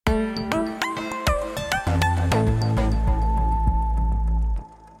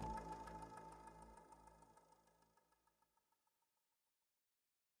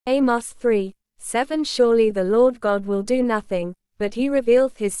Amos 3:7 Surely the Lord God will do nothing, but he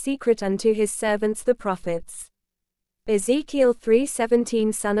revealeth his secret unto his servants the prophets. Ezekiel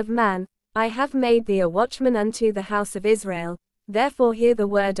 3:17 Son of man, I have made thee a watchman unto the house of Israel, therefore hear the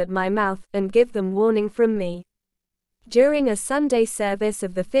word at my mouth, and give them warning from me. During a Sunday service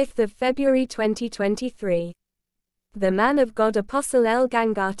of the 5th of February 2023. The man of God Apostle El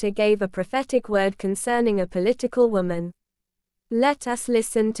Gangata gave a prophetic word concerning a political woman. Let us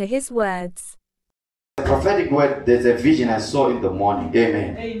listen to his words. The prophetic word, there's a vision I saw in the morning.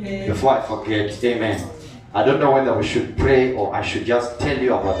 Amen. Amen. Before I forget, amen. I don't know whether we should pray or I should just tell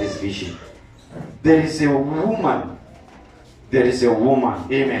you about this vision. There is a woman. There is a woman.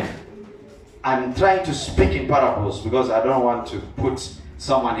 Amen. I'm trying to speak in parables because I don't want to put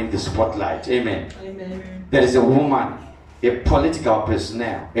someone in the spotlight. Amen. Amen. There is a woman, a political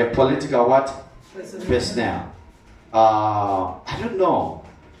personnel. A political what? Personnel. I don't know.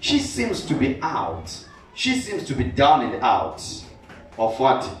 She seems to be out. She seems to be down and out of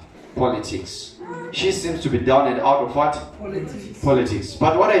what? Politics. She seems to be down and out of what? Politics.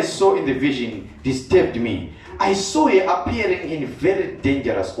 But what I saw in the vision disturbed me. I saw her appearing in very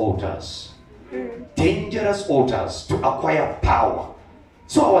dangerous altars. Dangerous altars to acquire power.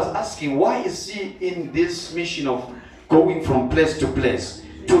 So I was asking, why is she in this mission of going from place to place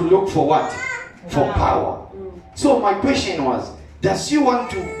to look for what? For power. So my question was, does she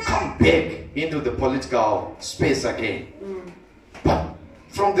want to come back into the political space again? But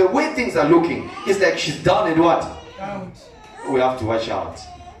from the way things are looking, it's like she's down and what? Out. We have to watch out.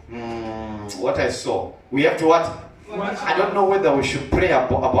 What I saw. We have to what? I don't know whether we should pray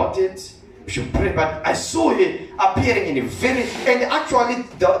about it. We should pray, but I saw her appearing in a very, and actually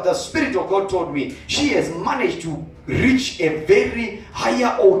the Spirit of God told me she has managed to reach a very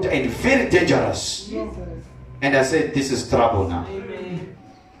higher altar and very dangerous. Jesus. And I said, this is trouble now. Amen.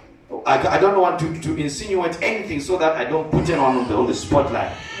 I don't want to insinuate anything so that I don't put anyone on the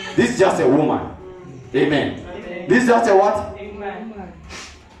spotlight. This is just a woman. Amen. Amen. This is just a what?